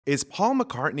Is Paul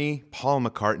McCartney Paul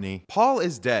McCartney? Paul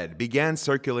is Dead began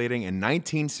circulating in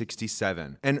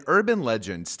 1967, an urban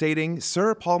legend stating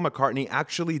Sir Paul McCartney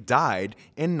actually died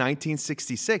in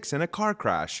 1966 in a car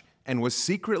crash and was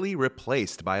secretly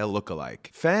replaced by a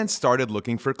lookalike. Fans started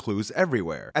looking for clues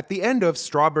everywhere. At the end of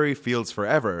Strawberry Fields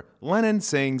Forever, Lennon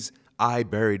sings, "I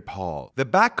Buried Paul." The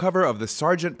back cover of the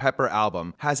Sgt. Pepper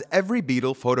album has every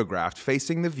Beatle photographed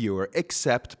facing the viewer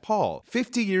except Paul.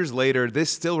 50 years later,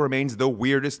 this still remains the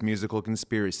weirdest musical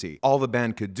conspiracy. All the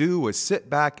band could do was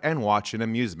sit back and watch in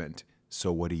amusement.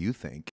 So what do you think?